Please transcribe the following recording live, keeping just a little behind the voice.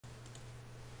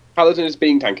Paladin is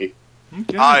being tanky.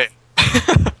 Okay. Aye.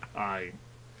 Aye.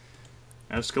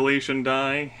 Escalation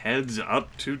die heads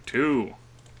up to 2.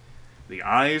 The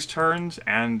eyes turns,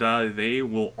 and they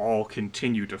will all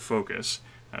continue to focus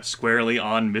squarely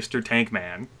on Mr.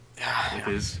 Tankman with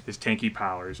his tanky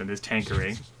powers and his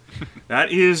tankery.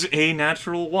 That is a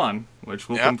natural 1, which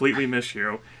will completely miss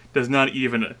you. Does not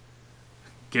even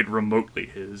get remotely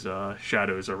his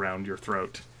shadows around your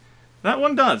throat. That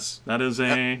one does. That is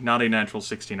not a natural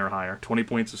 16 or higher. 20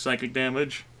 points of psychic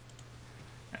damage.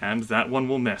 And that one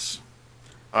will miss.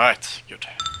 Alright, good.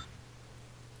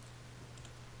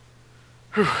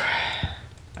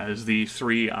 As the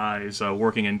 3 eyes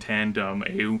working in tandem,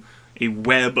 a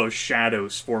web of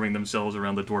shadows forming themselves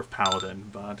around the Dwarf Paladin.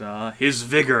 But his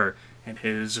vigor and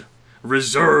his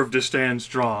reserve to stand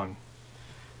strong.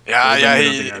 He's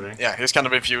kind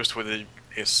of infused with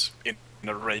his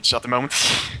inner rage at the moment.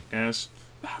 Yes.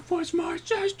 That was my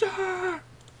sister!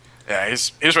 Yeah,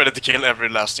 he's ready to kill every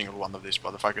last single one of these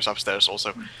motherfuckers upstairs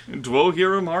also.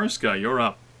 Dwohurim Harsca, you're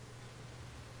up.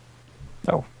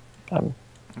 Oh,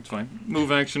 That's fine.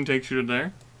 Move action takes you to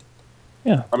there.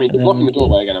 yeah. I mean, he's blocking the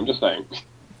doorway again, I'm just saying.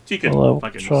 He can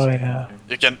fucking try.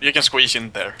 You can squeeze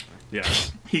in there.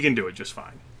 Yes, he can do it just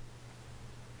fine.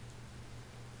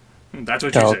 That's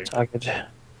what you say. Target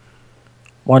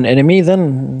one enemy,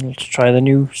 then let's try the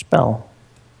new spell.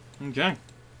 Okay.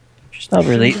 It's not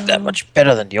really that much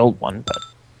better than the old one, but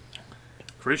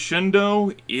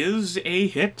Crescendo is a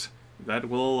hit. That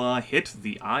will hit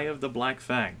the Eye of the Black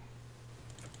Fang.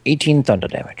 18 thunder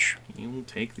damage. You will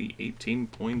take the 18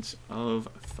 points of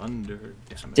thunder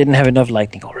damage. Didn't have enough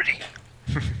lightning already.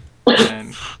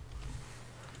 And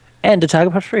And the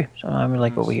target part free, so I'm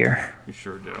like over here. you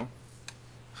sure do.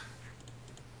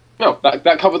 No,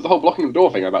 that covers the whole blocking the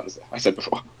door thing I said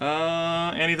before.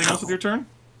 Anything else with your turn?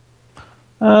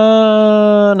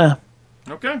 No.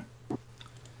 Okay.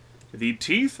 The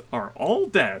teeth are all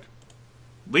dead.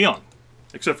 Leon.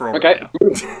 Except for Okay,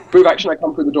 Aurelia. move action, I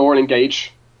come through the door and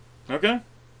engage. Okay.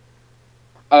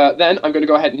 Then I'm going to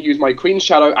go ahead and use my Queen's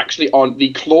Shadow actually on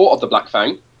the claw of the Black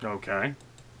Fang. Okay.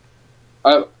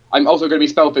 I'm also going to be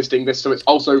spell fisting this, so it's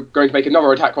also going to make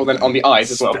another attack roll then on the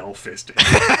eyes as well. Spell fisting.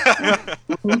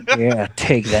 Yeah,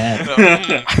 take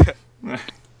that.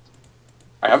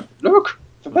 I have look.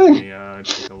 The thing. Let me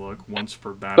take a look. Once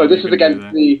per battle. So this you is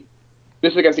can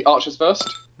do against the archers first.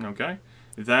 that. Okay.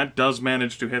 That does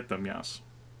manage to hit them, yes.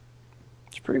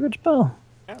 It's a pretty good spell.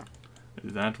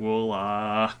 That will,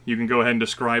 you can go ahead and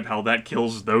describe how that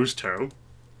kills those two.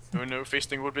 Who knew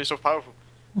fisting would be so powerful?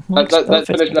 Let's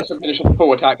finish off the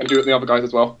full attack and do it on the other guys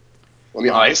as well. On the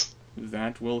eyes.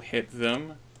 That will hit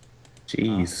them.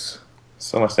 Jeez.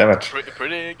 So much damage.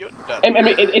 Pretty good. I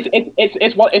mean,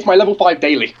 it's my level 5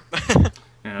 daily.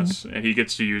 Yes, and he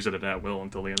gets to use it at will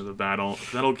until the end of the battle.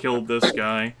 That'll kill this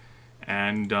guy.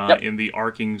 And in the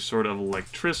arcing sort of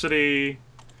electricity,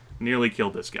 nearly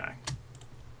killed this guy.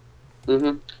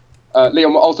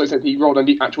 Leon also said he rolled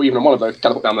an actual even on one of those.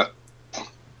 Teleport down there.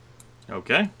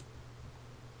 Okay.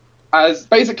 As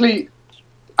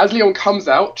Leon comes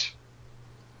out,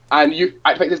 and you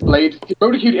activate this blade, his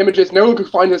motor-cued images no longer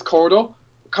find his corridor,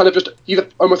 kind of just, he's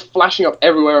almost flashing up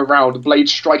everywhere around, the blade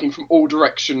striking from all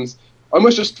directions,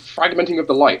 almost just fragmenting of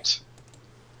the light.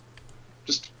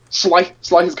 Just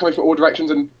slices coming from all directions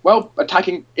and, well,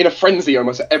 attacking in a frenzy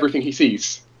almost at everything he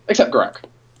sees. Except Geráck.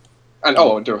 And,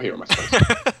 and Dwohurim, I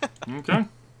suppose. Okay.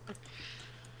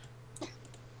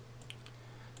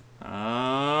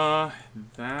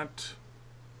 That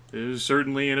is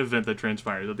certainly an event that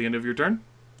transpires at the end of your turn.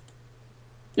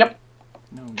 Yep.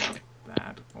 No, not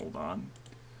that. Hold on.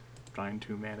 Trying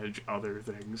to manage other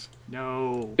things.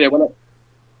 No. Yeah,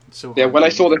 It's so yeah, hard when to I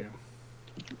saw do.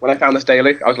 when I found this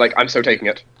daily, I was like, I'm so taking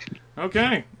it.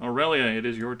 Okay, Aurelia, it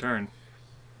is your turn.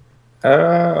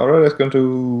 Aurelia's going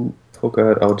to poke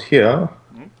her head out here.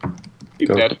 He's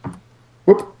Go. dead.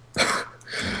 Whoop.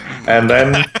 And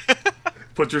then,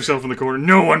 Put yourself in the corner.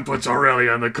 No one puts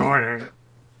Aurelia in the corner.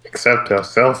 except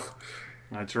herself.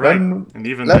 That's right. Then And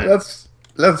even then.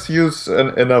 let's use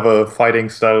another fighting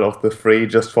style of the three,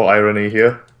 just for irony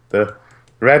here. The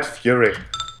Red Fury.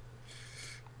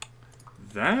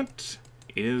 That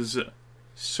is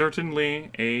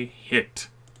certainly a hit.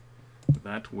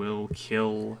 That will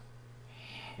kill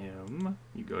him.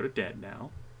 You go to dead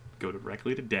now. Go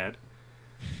directly to dead.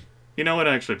 You know,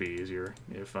 it'd actually be easier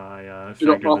if I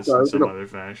figure this in some other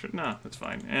fashion. No, that's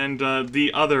fine. And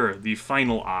the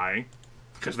final eye,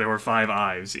 because there were 5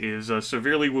 eyes, is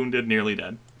severely wounded, nearly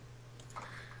dead.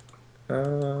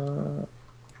 Alright.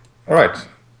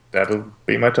 That'll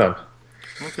be my turn.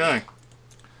 Okay.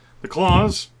 The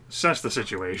claws assess the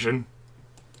situation.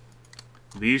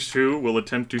 These two will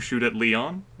attempt to shoot at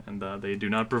Leon, and they do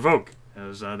not provoke,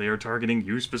 as they are targeting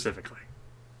you specifically.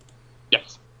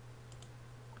 Yes.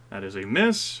 That is a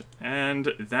miss,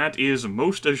 and that is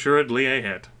most assuredly a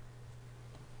hit.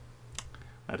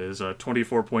 That is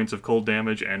 24 points of cold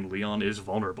damage, and Leon is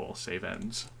vulnerable. Save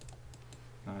ends.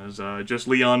 As just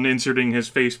Leon inserting his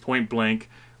face point blank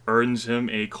earns him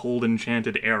a cold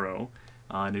enchanted arrow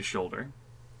on his shoulder.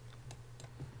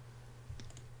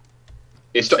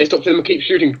 It stops him keep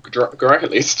shooting Geráck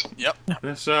at least. Yep.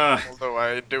 This Although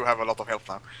I do have a lot of health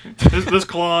now. this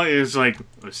claw is like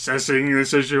assessing the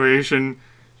situation.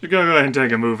 She's gonna go ahead and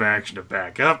take a move action to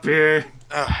back up here.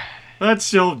 That's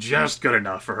still just good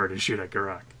enough for her to shoot at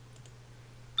Geráck.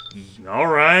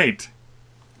 Alright.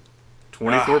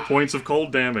 24 points of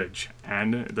cold damage,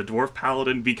 and the Dwarf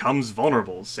Paladin becomes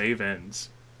vulnerable. Save ends.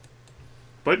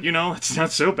 But, you know, it's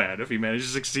not so bad if he manages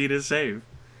to succeed his save.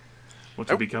 Which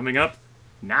will be coming up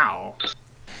now.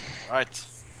 Right.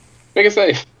 Make a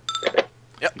save.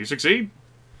 Yep. You succeed.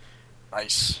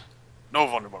 Nice. No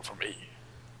vulnerable for me.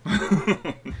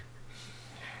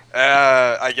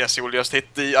 I guess he will just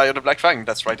hit the eye of the Black Fang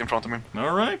that's right in front of him.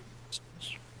 Alright.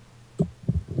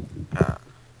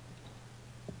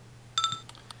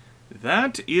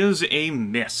 That is a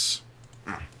miss.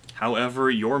 However,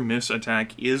 your miss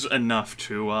attack is enough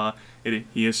to,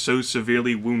 he is so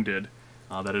severely wounded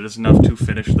that it is enough to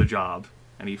finish the job.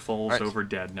 And he falls over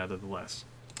dead, nevertheless.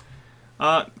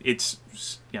 Yeah,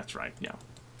 that's right, yeah.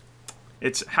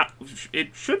 It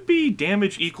should be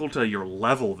damage equal to your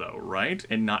level, though, right?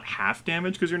 And not half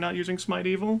damage, because you're not using Smite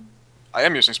Evil? I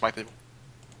am using Smite Evil.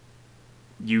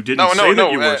 You didn't say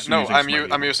that you were using no, Smite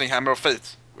Evil. I'm using Hammer of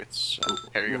Fate, which,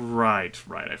 here you go. Right,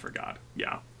 I forgot.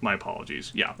 Yeah, my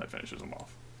apologies. Yeah, that finishes them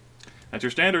off. That's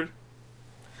your standard.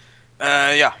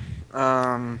 Yeah.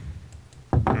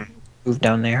 Move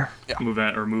down there. Yeah.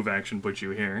 Move action puts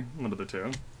you here. One of the two.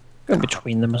 Go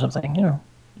between them or something, you know.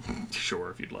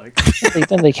 Sure, if you'd like.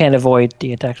 Then they can't avoid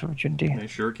the attacks of opportunity. They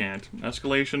sure can't.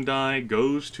 Escalation die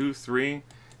goes to 3.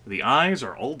 The eyes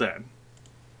are all dead.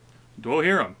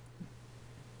 Dwohurim.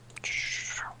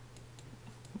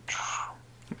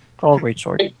 All great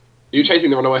sword. You chasing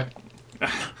them, run away.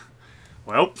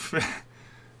 Well,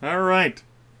 alright.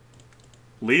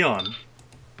 Leon.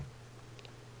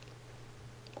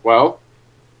 Well,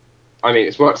 I mean,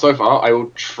 it's worked so far. I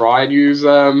will try and use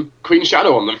Queen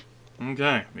Shadow on them. Okay,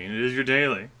 I mean, it is your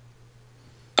daily.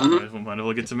 Might as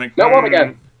well get to make... Nat 1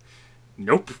 again.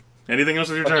 Nope. Anything else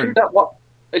with your turn?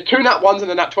 It's 2 nat 1s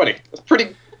and a nat 20. That's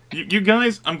pretty... You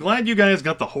guys, I'm glad you guys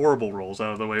got the horrible rolls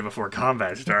out of the way before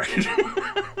combat started.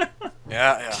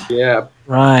 Yeah.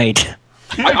 Right.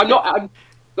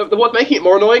 What's making it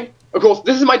more annoying? Of course,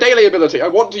 this is my daily ability. I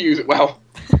want to use it well.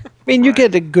 I mean, you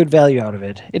get a good value out of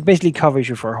it. It basically covers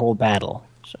you for a whole battle.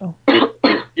 So.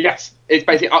 Yes, it's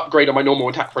basically an upgrade on my normal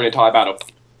attack for an entire battle.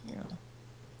 Yeah.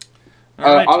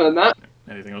 Right. Other than that,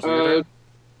 anything else with your turn?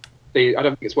 I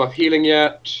don't think it's worth healing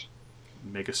yet.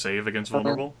 Make a save against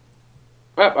vulnerable.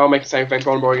 Well, I'll make a save against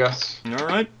vulnerable, I guess.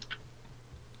 Alright.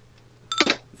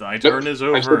 Thy turn is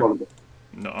I'm still over. vulnerable.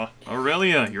 No,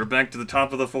 Aurelia, you're back to the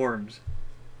top of the forms.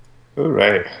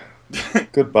 Hooray.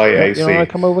 Goodbye, AC. You want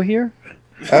to come over here?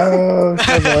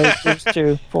 Just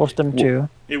to force them to.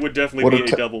 It would definitely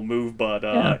be a double move,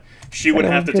 but she would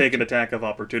have to take an attack of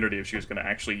opportunity if she was going to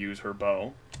actually use her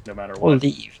bow, no matter what. Or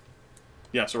leave.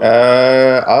 Yes,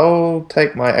 I'll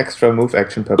take my extra move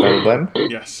action per battle then.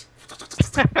 Yes.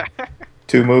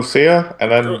 2 moves here,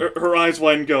 and then... Her eyes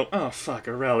wide and go, oh, fuck,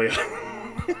 Aurelia.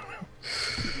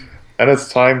 And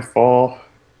it's time for... I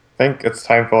think it's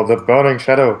time for the Burning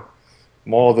Shadow.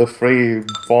 More of the 3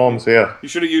 forms here. You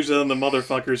should have used it on the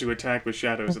motherfuckers who attack with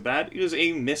shadows. That is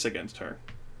a miss against her.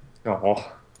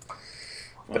 Oh.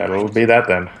 That'll be that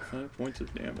then. 5 points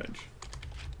of damage.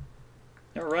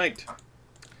 Alright.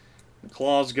 The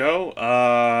claws go.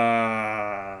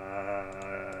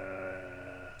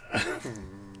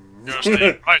 Just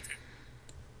right.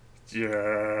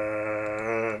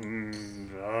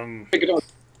 Pick it up.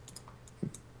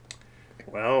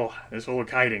 Well, this whole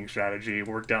kiting strategy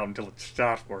worked out until it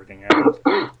stopped working out.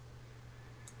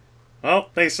 Well,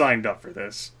 they signed up for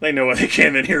this. They know what they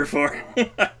came in here for.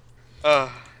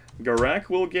 Geráck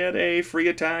will get a free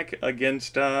attack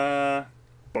against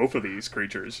both of these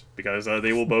creatures, because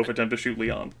they will both attempt to shoot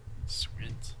Leon.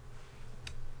 Sweet.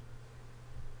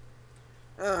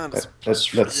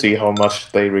 Let's see how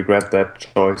much they regret that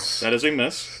choice. That is a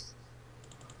miss.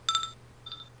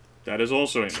 That is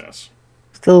also a miss.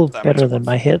 Still better than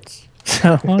my hits.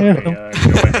 So, Okay,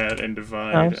 go ahead and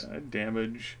divide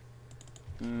damage.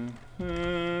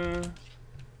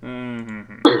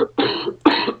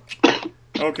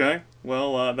 Okay.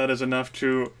 Well, that is enough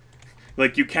to...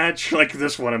 Like, you catch, like,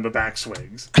 this one in the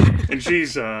backswings. And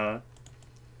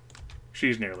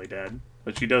she's nearly dead.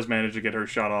 But she does manage to get her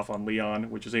shot off on Leon,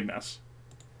 which is a mess.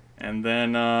 And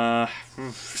then,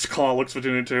 his claw looks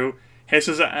between the two,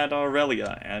 hisses at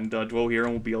Aurelia, and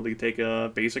Dwohurim will be able to take a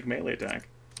basic melee attack.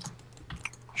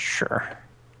 Sure.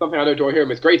 Something I know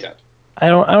Dwohurim is great at. I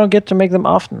don't get to make them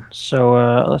often. So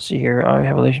let's see here. I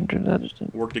have a relation to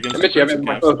that. Worked against Admit you, I mean,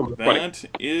 my caps. first one was funny. That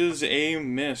is a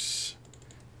miss.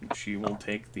 She will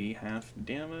take the half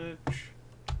damage.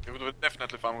 It would be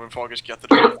definitely fun when Forges get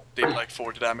the did like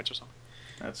 40 damage or something.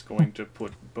 That's going to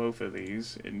put both of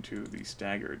these into the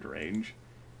staggered range.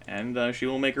 And she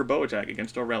will make her bow attack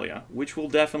against Aurelia, which will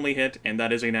definitely hit, and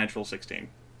that is a natural 16.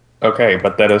 Okay,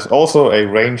 but that is also a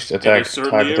ranged attack It is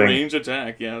certainly targeting, a ranged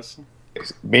attack, yes.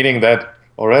 meaning that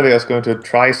Aurelia is going to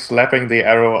try slapping the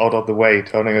arrow out of the way,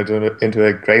 turning it into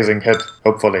a grazing hit,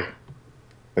 hopefully.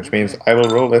 Which means I will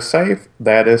roll a save.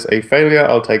 That is a failure.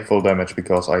 I'll take full damage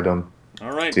because I don't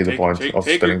see the point of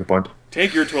spinning the point.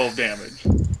 Take your 12 damage.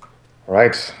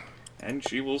 Right. And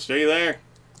she will stay there.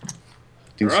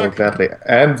 Do so Geráck. gladly.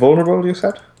 And vulnerable, you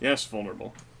said? Yes,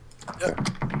 vulnerable. Yep.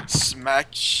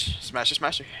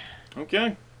 Smashy.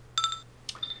 Okay.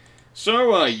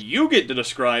 So, you get to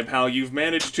describe how you've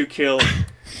managed to kill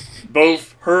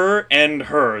both her and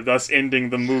her, thus ending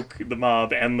the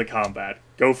mob, and the combat.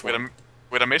 Go for it.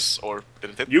 With a miss, or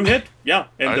did it hit? You hit, yeah,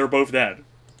 and Alright. they're both dead.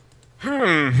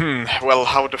 Well,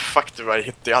 how the fuck do I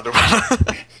hit the other one?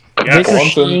 Yes.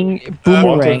 Ricocheting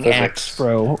boomerang quantum axe, physics.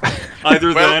 bro.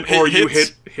 Either Well, that, or it you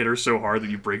hits. hit her so hard that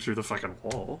you break through the fucking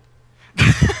wall.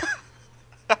 I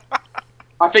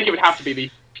think it would have to be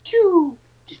the pew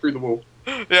just through the wall.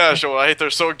 Yeah, sure. I hit her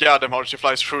so goddamn hard she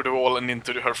flies through the wall and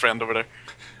into her friend over there.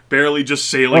 Barely just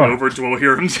sailing over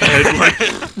Dwohurim's head, like...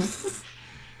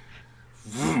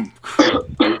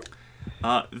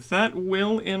 that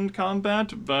will end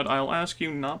combat, but I'll ask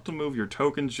you not to move your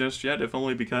tokens just yet, if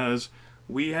only because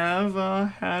we have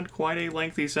had quite a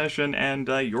lengthy session, and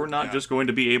you're not just going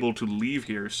to be able to leave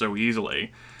here so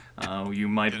easily. You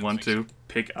might want to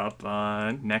pick up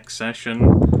next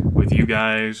session with you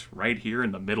guys right here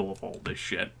in the middle of all this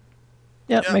shit.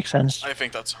 Yeah, Yeah. makes sense. I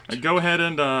think that's... Go ahead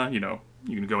and, you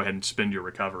can go ahead and spend your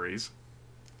recoveries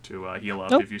to heal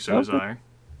up Nope, if you so nope. desire.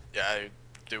 Yeah, I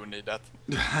do need that.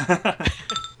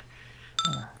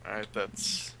 Alright,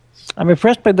 that's... I'm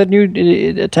impressed by the new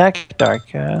attack,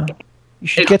 Dark. You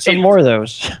should get some more of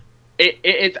those.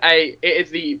 It's my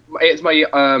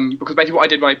because basically what I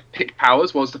did when I picked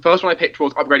powers was the first one I picked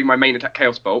was upgrading my main attack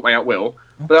Chaos Bolt, my Outwill.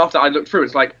 But after I looked through,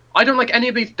 it's like I don't like any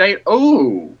of these data.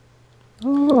 Oh,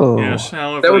 Yes,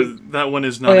 however, that one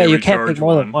is not a you recharge can't pick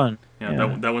more than one.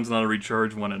 Yeah, that one's not a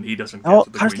recharge one, and he doesn't get Oh, the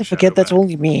green constantly shadow forget that's back.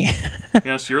 only me.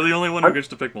 Yes, you're the only one who gets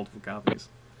to pick multiple copies.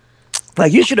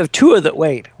 Like, you should have two of that.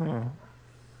 Wait.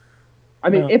 I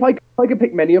mean, if I could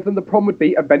pick many of them, the problem would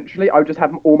be eventually I would just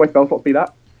have all my spell slots be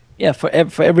that. Yeah, for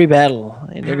every battle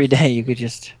and every day, you could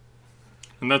just...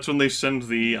 And that's when they send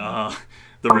the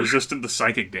resistant to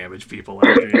psychic damage people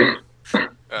after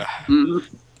you.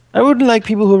 I wouldn't like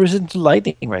people who are resistant to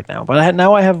lightning right now, but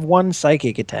now I have one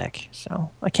psychic attack, so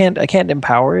I can't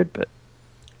empower it. But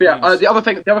Yeah. The other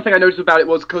thing I noticed about it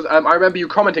was because I remember you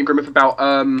commenting, Grimith, about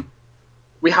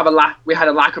we had a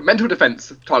lack of mental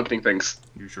defense targeting things.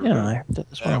 You sure yeah, do. I did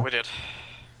as Yeah, well. we did.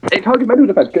 It targeted mental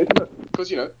defense because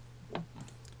you know.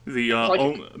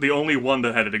 The only one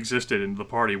that had existed in the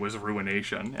party was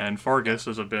Ruination, and Fargus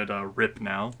is a bit rip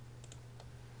now.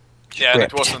 Yeah, and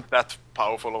it Ripped. wasn't that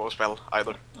powerful of a spell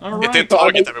either. All It did right.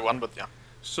 target everyone, but yeah.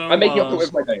 So I'm making up for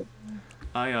it with my name.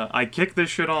 I kicked this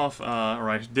shit off, or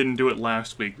I didn't do it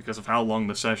last week because of how long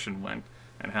the session went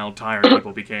and how tired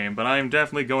people became, but I am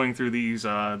definitely going through these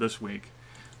this week.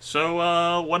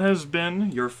 So, what has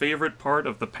been your favorite part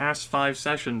of the past 5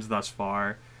 sessions thus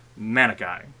far?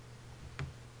 Manaki.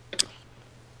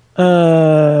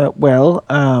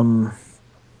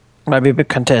 Might be a bit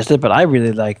contested, but I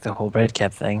really like the whole red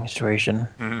cap thing situation.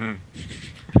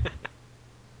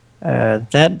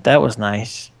 That was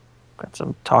nice. Got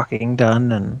some talking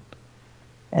done, and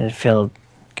it felt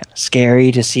kind of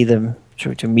scary to see them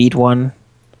to meet one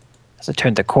as I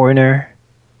turned the corner.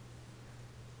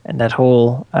 And that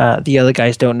whole the other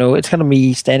guys don't know. It's kind of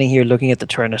me standing here looking at the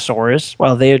Tyrannosaurus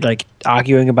while they're like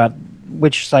arguing about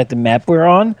which side the map we're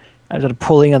on. I'm sort of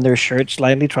pulling on their shirt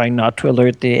slightly, trying not to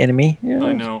alert the enemy. Yeah.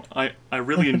 I know. I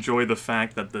really enjoy the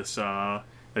fact that this that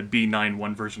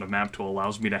B9.1 version of MapTool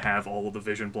allows me to have all of the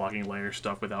vision blocking layer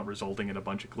stuff without resulting in a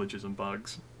bunch of glitches and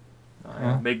bugs.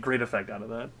 Make great effect out of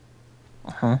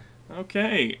that.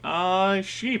 Okay,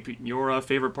 Sheep, your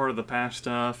favorite part of the past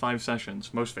 5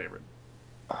 sessions, most favorite.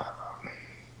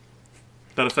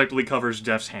 That effectively covers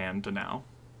Death's hand to now.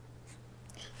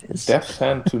 Death's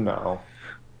hand to now.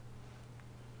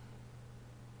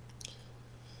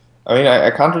 I mean, I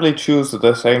can't really choose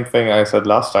the same thing I said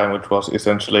last time, which was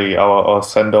essentially our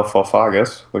send-off for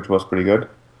Fargus, which was pretty good.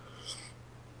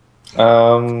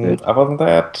 Other than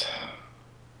that...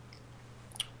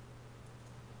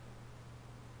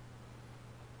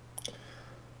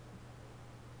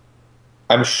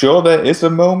 I'm sure there is a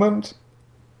moment,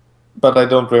 but I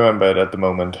don't remember it at the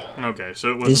moment. Okay,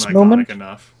 so it wasn't This iconic moment?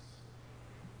 enough.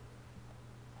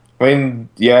 I mean,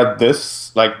 yeah,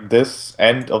 this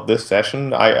end of this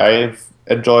session, I've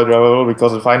enjoyed Revel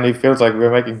because it finally feels like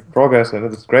we're making progress and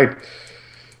it's great.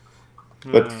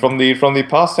 But from the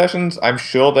past sessions, I'm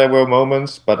sure there were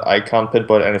moments, but I can't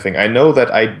pinpoint anything. I know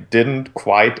that I didn't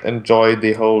quite enjoy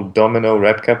the whole Domino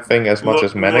Redcap thing as much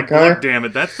as Manaki. Look, damn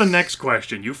it, that's the next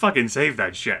question. You fucking saved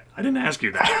that shit. I didn't ask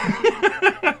you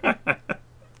that.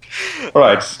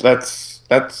 Alright,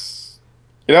 let's...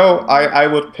 You know, I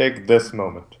would pick this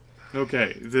moment.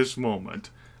 Okay, this moment.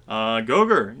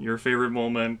 Goger, your favorite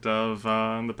moment of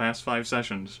the past 5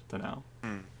 sessions to now?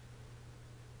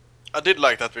 I did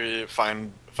like that we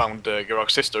found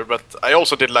Geráck's sister, but I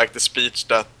also did like the speech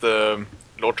that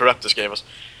Lord Teraptus gave us.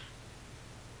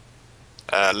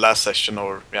 Last session,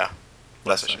 or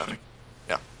last session, I think.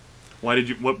 Yeah. Why did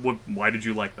you why did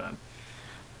you like that?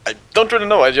 I don't really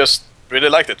know. I just really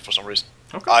liked it for some reason.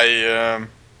 Okay.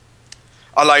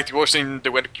 I liked watching the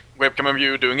webcam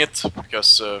view doing it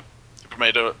because it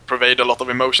purveyed a lot of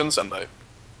emotions, and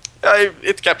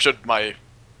it captured my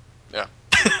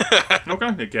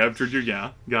Okay, it captured you.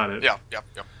 Yeah, got it.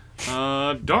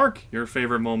 Yeah. Dark, your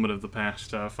favorite moment of the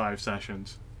past 5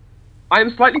 sessions?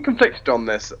 I'm slightly conflicted on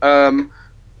this. I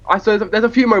suppose there's a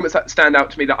few moments that stand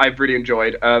out to me that I've really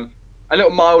enjoyed. A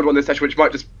little mild one this session,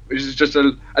 which is just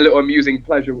a little amusing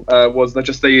pleasure, was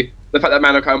just the fact that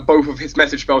Manaki on both of his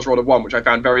message spells rolled a 1, which I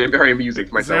found very, very amusing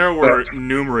for myself. There were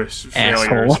numerous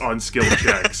failures on skill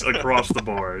checks across the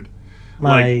board.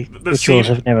 My rituals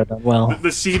have never done well.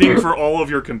 The seating for all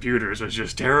of your computers was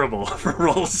just terrible for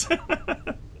rolls.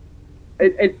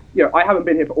 I haven't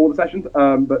been here for all the sessions,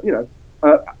 but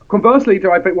conversely to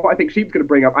what I think Sheep's going to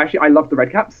bring up. Actually, I love the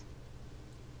red caps.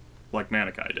 Like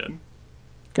Manaki did.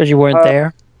 Because you weren't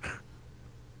there.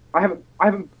 I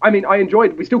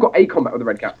enjoyed. We still got a combat with the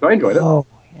red caps, so I enjoyed it. Oh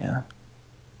yeah.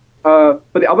 But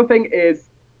the other thing is,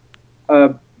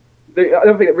 the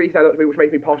other thing that really stands out to me, which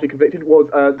makes me partially convicted, was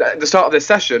the start of this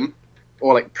session,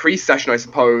 or like pre-session, I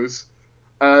suppose.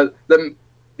 The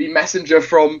messenger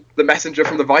from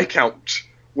the Viscount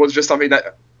was just something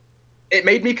that it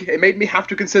made me have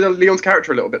to consider Leon's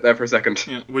character a little bit there for a second.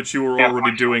 Yeah, which you were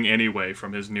already doing anyway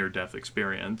from his near-death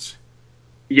experience.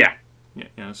 Yeah.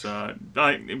 Yes,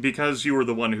 because you were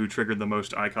the one who triggered the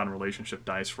most icon relationship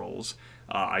dice rolls,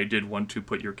 I did want to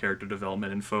put your character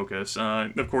development in focus.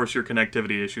 Of course, your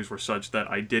connectivity issues were such that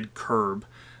I did curb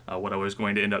what I was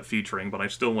going to end up featuring, but I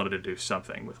still wanted to do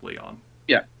something with Leon.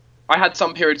 Yeah. I had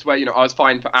some periods where, I was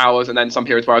fine for hours, and then some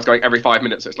periods where I was going every 5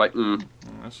 minutes, so it's like,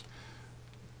 Yes.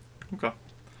 Okay.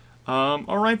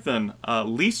 Alright then.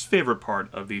 Least favorite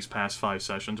part of these past 5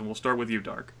 sessions, and we'll start with you,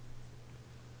 Dark.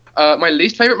 My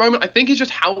least favorite moment, I think, is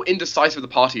just how indecisive the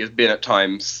party has been at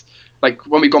times. Like,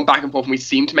 when we've gone back and forth and we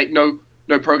seem to make no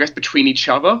progress between each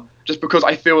other, just because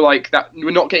I feel like that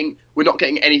we're not getting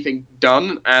anything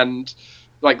done, and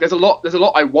like there's a lot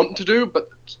I want to do, but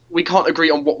we can't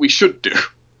agree on what we should do.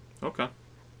 Okay.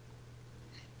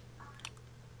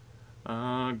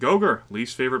 Goger,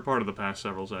 least favorite part of the past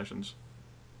several sessions.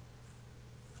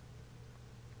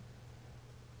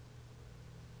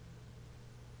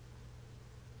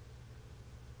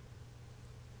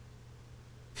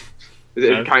 Is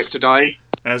it character die?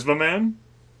 Asthma man?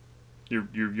 You're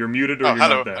muted or you're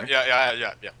hello. not there.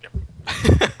 Yeah.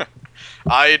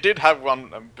 I did have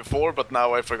one before, but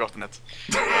now I've forgotten it.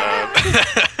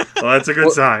 Well, that's a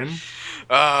good sign.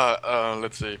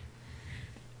 Let's see.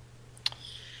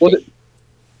 Was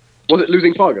it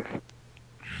losing Fargus?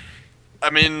 I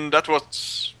mean, that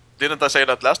was... Didn't I say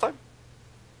that last time?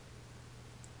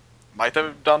 Might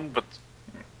have done, but...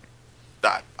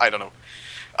 I don't know.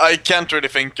 I can't really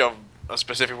think of a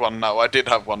specific one now. I did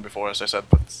have one before, as I said,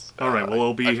 but... Alright, well,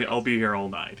 I'll be here all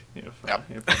night. If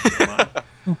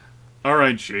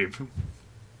Alright, Sheep.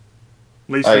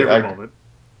 Least favorite moment.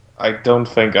 I don't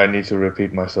think I need to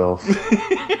repeat myself.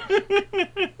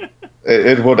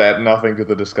 It would add nothing to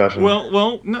the discussion.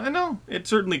 Well, no, it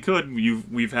certainly could.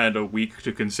 We've had a week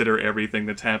to consider everything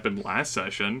that's happened last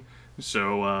session,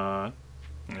 so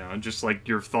just like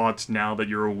your thoughts now that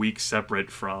you're a week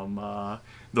separate from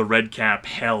the red cap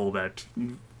hell that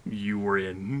you were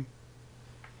in.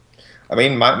 I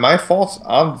mean, my thoughts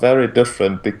aren't very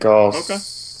different because... Okay.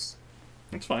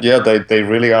 That's fine. Yeah, they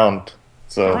really aren't.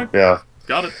 So, All right. yeah.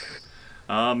 Got it.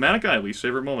 Manaki, least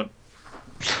favorite moment.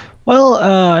 Well,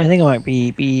 I think I might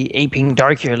be aping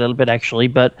dark here a little bit actually,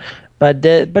 but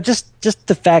just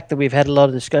the fact that we've had a lot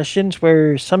of discussions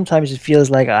where sometimes it feels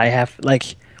like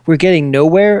we're getting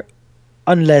nowhere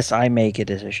unless I make a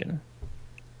decision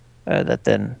that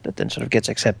then sort of gets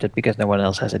accepted because no one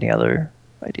else has any other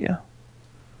idea.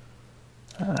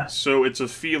 So it's a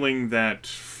feeling that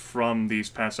from these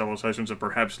past several sessions are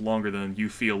perhaps longer than you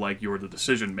feel like you're the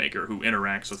decision maker who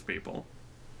interacts with people.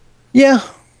 Yeah.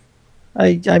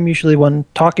 I'm usually one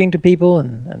talking to people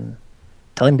and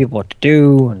telling people what to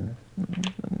do and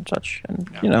such, and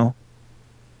Yeah.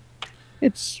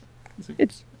 it's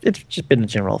just been a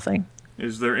general thing.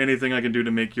 Is there anything I can do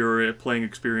to make your playing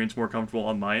experience more comfortable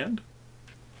on my end?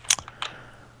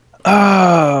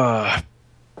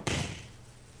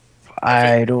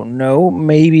 I don't know.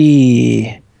 Maybe.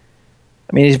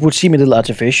 I mean, it would seem a little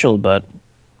artificial, but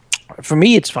for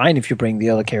me, it's fine if you bring the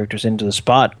other characters into the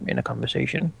spot in a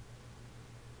conversation.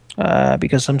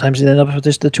 Because sometimes it ends up with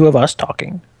just the two of us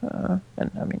talking. And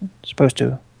I mean, it's supposed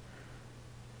to.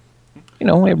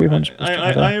 Everyone's supposed to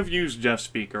have I have used Jeff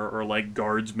Speaker or like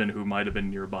guardsmen who might have been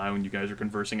nearby when you guys are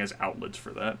conversing as outlets for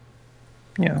that.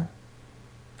 Yeah.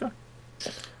 Okay.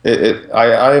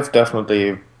 I've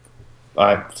definitely...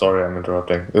 I'm sorry, I'm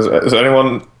interrupting. Is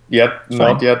anyone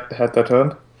not yet had their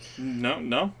turn?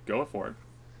 No, go for it.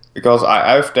 Because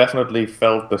I've definitely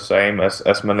felt the same as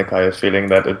Manaki is feeling,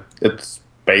 that it's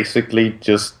basically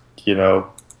just,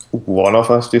 one of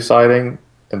us deciding,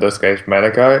 in this case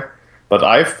Manaki. But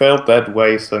I've felt that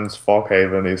way since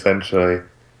Foghaven, essentially.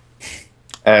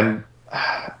 And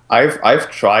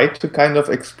I've tried to kind of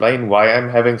explain why I'm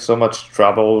having so much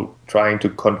trouble trying to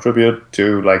contribute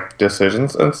to like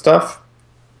decisions and stuff.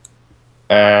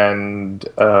 And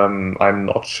I'm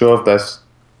not sure if there's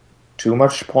too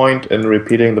much point in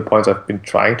repeating the points I've been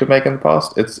trying to make in the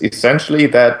past. It's essentially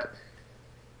that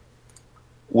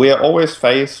we are always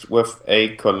faced with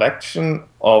a collection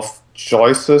of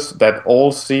choices that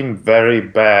all seem very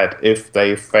bad if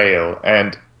they fail.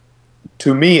 And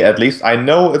to me, at least, I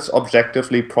know it's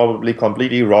objectively probably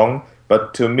completely wrong,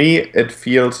 but to me, it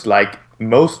feels like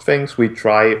most things we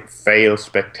try fail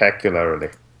spectacularly.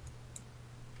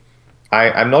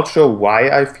 I'm not sure why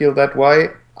I feel that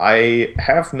way. I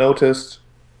have noticed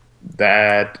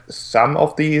that some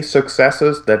of the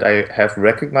successes that I have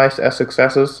recognized as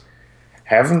successes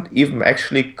haven't even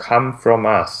actually come from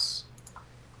us.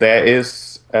 There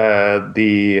is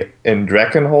in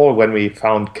Dragonhall, when we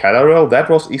found Calorel, that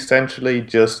was essentially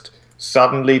just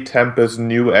suddenly Tempus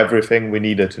knew everything we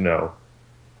needed to know.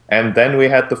 And then we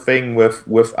had the thing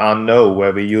with Arnaud,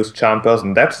 where we used Charm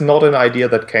Person. That's not an idea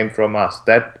that came from us.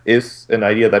 That is an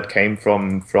idea that came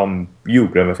from you,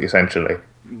 Grimith, essentially.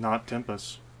 Not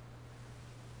Tempus.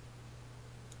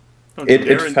 Don't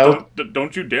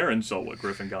you dare insult what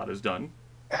Griffin God has done.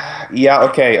 Yeah,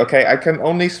 okay. I can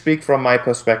only speak from my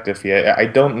perspective here. I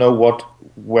don't know what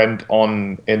went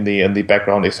on in the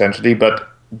background, essentially, but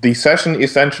the session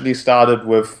essentially started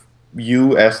with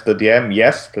you as the DM,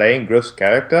 yes, playing Gryph's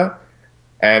character,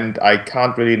 and I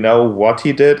can't really know what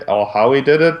he did or how he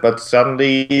did it, but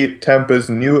suddenly Tempus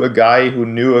knew a guy who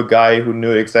knew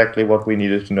exactly what we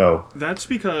needed to know. That's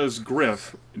because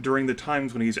Gryph, during the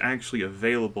times when he's actually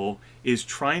available, is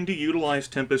trying to utilize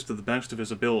Tempus to the best of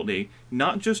his ability,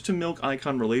 not just to milk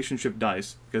icon relationship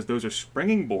dice, because those are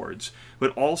springing boards,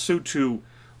 but also to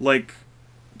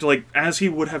as he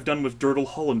would have done with Dirtle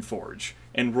Hullenforge,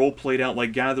 and role-played out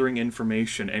like gathering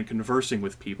information and conversing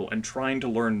with people and trying to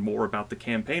learn more about the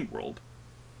campaign world.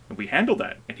 And we handled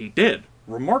that, and he did,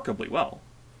 remarkably well.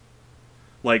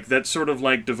 Like, that sort of,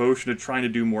 devotion to trying to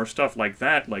do more stuff like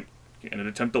that, in an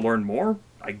attempt to learn more,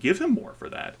 I give him more for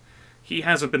that. He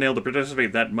hasn't been able to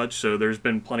participate that much, so there's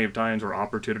been plenty of times where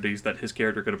opportunities that his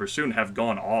character could have pursued have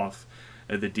gone off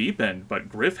at the deep end, but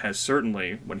Gryph has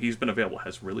certainly, when he's been available,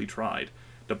 has really tried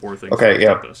to bore things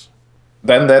like this.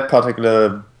 Then that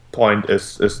particular point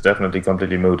is definitely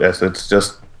completely moot, as it's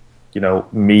just,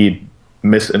 me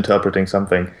misinterpreting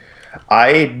something.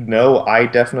 I know I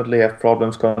definitely have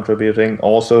problems contributing,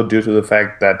 also due to the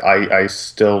fact that I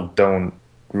still don't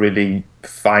really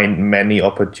find many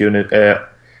opportunities.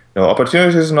 No,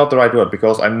 opportunities is not the right word,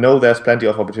 because I know there's plenty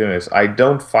of opportunities. I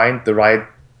don't find the right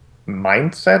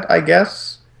mindset, I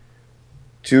guess,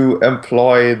 to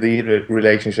employ the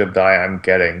relationship die I'm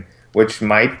getting, which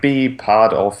might be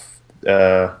partly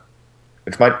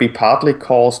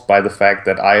caused by the fact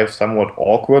that I have somewhat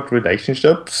awkward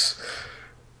relationships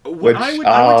What I would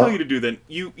tell you to do then,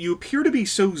 you appear to be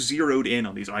so zeroed in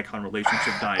on these icon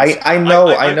relationship dice. I know.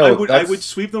 I would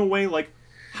sweep them away. Like,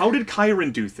 how did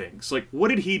Chiron do things? Like, what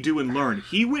did he do and learn?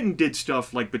 He went and did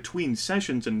stuff like between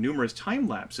sessions and numerous time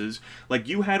lapses. Like,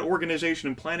 you had organization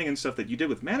and planning and stuff that you did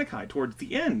with Manaki towards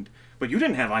the end, but you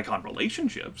didn't have icon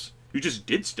relationships. You just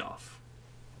did stuff.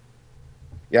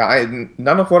 Yeah,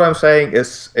 none of what I'm saying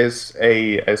is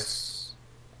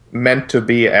meant to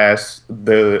be as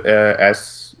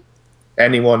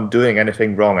anyone doing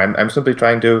anything wrong. I'm simply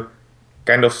trying to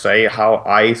kind of say how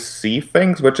I see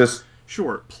things, which is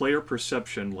sure player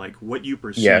perception, like what you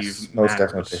perceive. Yes, most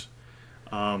matters.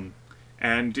 Definitely.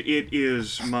 And it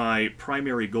is my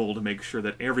primary goal to make sure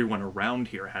that everyone around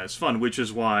here has fun, which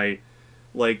is why,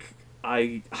 like,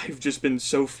 I've just been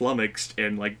so flummoxed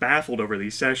and like baffled over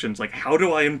these sessions. Like, how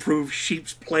do I improve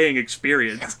Sheep's playing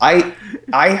experience? I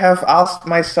have asked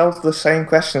myself the same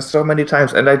question so many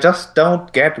times, and I just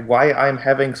don't get why I'm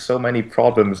having so many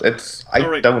problems.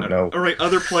 I don't know. All right,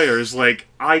 other players, like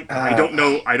I don't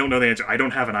know. I don't know the answer. I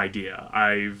don't have an idea.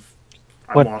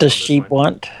 What does Sheep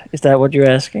want? Is that what you're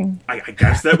asking? I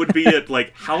guess that would be it.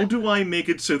 Like, how do I make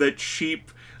it so that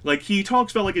Sheep... Like, he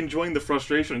talks about, like, enjoying the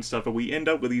frustration and stuff, but we end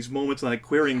up with these moments, like,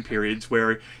 querying periods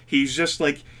where he's just,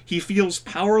 like, he feels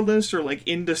powerless or, like,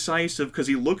 indecisive because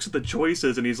he looks at the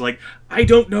choices and he's like, I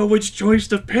don't know which choice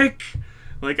to pick!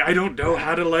 Like, I don't know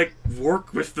how to, like,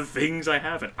 work with the things I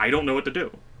have, and I don't know what to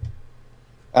do.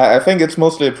 I think it's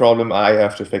mostly a problem I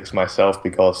have to fix myself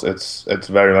because it's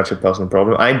very much a personal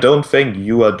problem. I don't think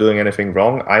you are doing anything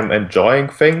wrong. I'm enjoying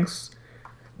things.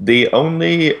 The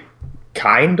only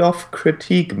kind of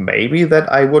critique maybe that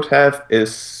I would have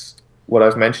is what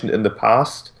I've mentioned in the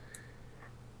past,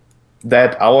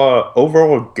 that our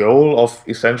overall goal of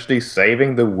essentially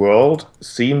saving the world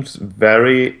seems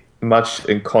very much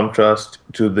in contrast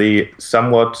to the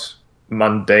somewhat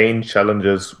mundane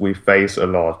challenges we face a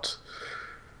lot.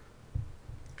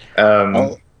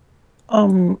 I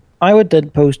would then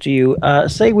pose to you,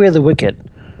 say we're the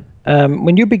Wicked.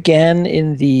 When you began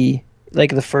in the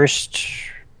first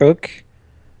book,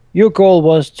 your goal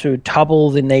was to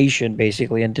topple the nation,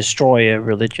 basically, and destroy a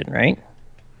religion, right?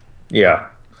 Yeah.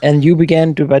 And you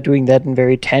began by doing that in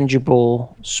very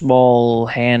tangible, small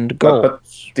hand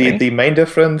goals. But the main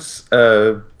difference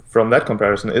from that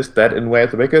comparison is that in Way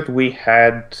of the Wicked we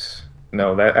had...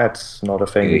 No, that's not a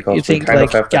thing. Because you think,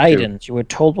 like, guidance, you were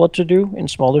told what to do in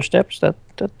smaller steps? That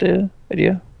the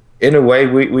idea? In a way,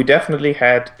 we definitely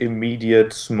had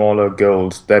immediate, smaller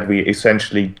goals that we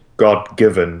essentially got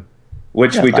given,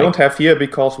 which we don't have here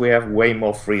because we have way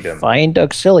more freedom. Find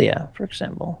Auxilia, for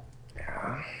example.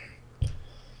 Yeah.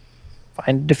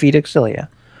 Defeat Auxilia.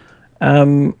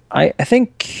 I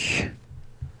think,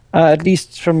 at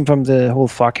least from the whole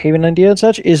Foghaven idea and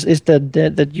such, is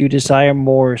that you desire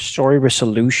more story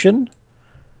resolution,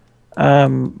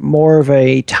 more of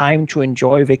a time to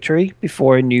enjoy victory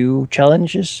before a new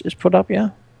challenge is put up,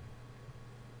 yeah?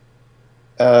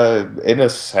 In a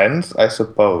sense, I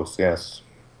suppose, yes.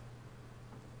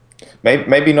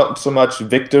 Maybe not so much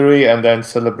victory and then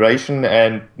celebration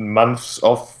and months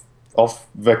of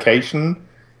vacation,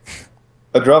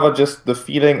 but rather just the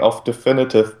feeling of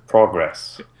definitive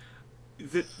progress.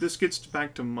 This gets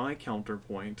back to my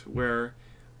counterpoint, where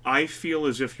I feel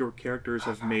as if your characters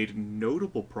have made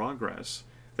notable progress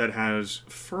that has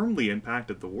firmly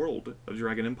impacted the world of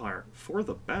Dragon Empire for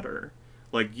the better.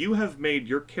 Like,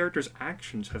 your characters'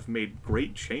 actions have made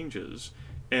great changes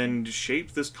and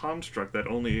shaped this construct that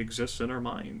only exists in our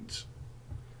minds.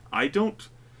 I don't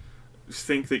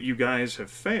think that you guys have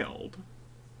failed.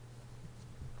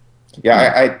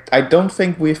 Yeah, I don't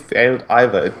think we failed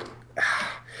either.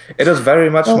 It is very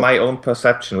much my own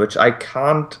perception, which I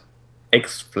can't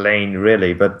explain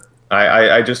really, but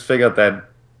I just figured that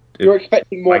you're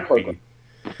expecting more progress.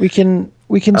 We can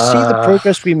see the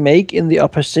progress we make in the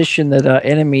opposition that our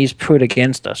enemies put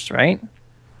against us, right?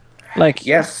 Like,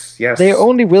 yes. They're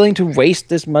only willing to waste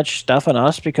this much stuff on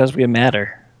us because we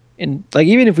matter. And like,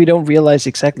 even if we don't realize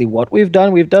exactly what we've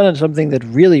done something that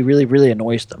really, really, really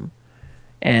annoys them.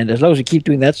 And as long as we keep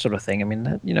doing that sort of thing, I mean,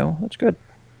 that's good.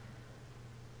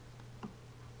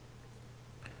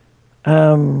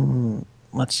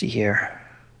 Let's see here.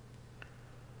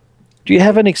 Do you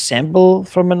have an example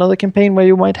from another campaign where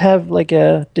you might have like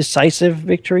a decisive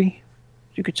victory?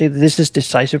 You could say that this is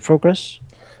decisive progress.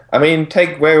 I mean,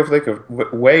 take Way of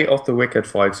the Wicked,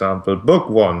 for example. Book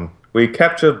 1, we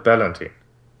captured Ballantine.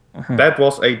 That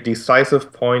was a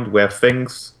decisive point where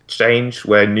things changed,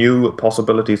 where new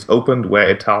possibilities opened, where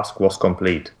a task was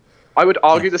complete. I would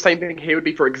argue the same thing here would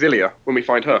be for Auxilia when we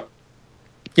find her.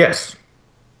 Yes.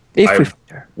 If I we find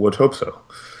her. would hope so.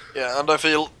 Yeah, and I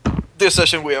feel this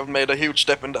session we have made a huge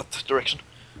step in that direction.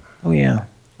 Oh yeah.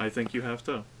 I think you have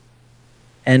to.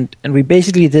 And we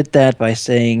basically did that by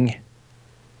saying,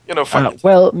 You know, fuck it.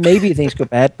 well, maybe things go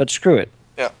bad, but screw it.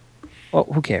 Yeah. Well,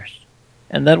 who cares?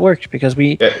 And that worked because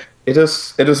we. Yeah, it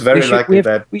is very likely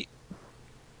that we.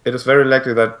 it is very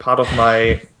likely that part of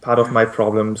my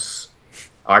problems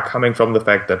are coming from the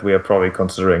fact that we are probably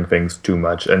considering things too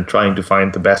much and trying to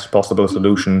find the best possible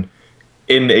solution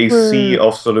in a sea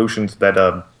of solutions that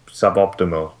are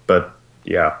suboptimal. But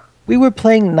yeah. We were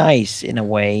playing nice in a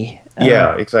way.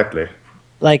 Yeah, exactly.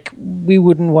 Like, we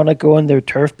wouldn't want to go on their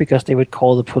turf because they would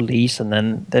call the police, and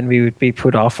then we would be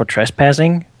put off for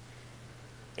trespassing.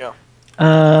 Yeah.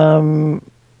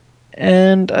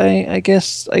 And I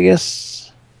guess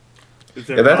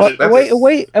Yeah,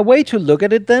 a way to look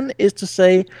at it then is to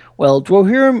say, well,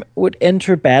 Dwohurim would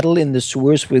enter battle in the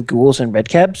sewers with ghouls and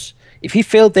redcaps. If he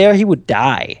failed there, he would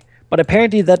die. But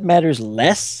apparently that matters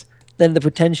less than the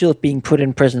potential of being put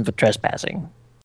in prison for trespassing.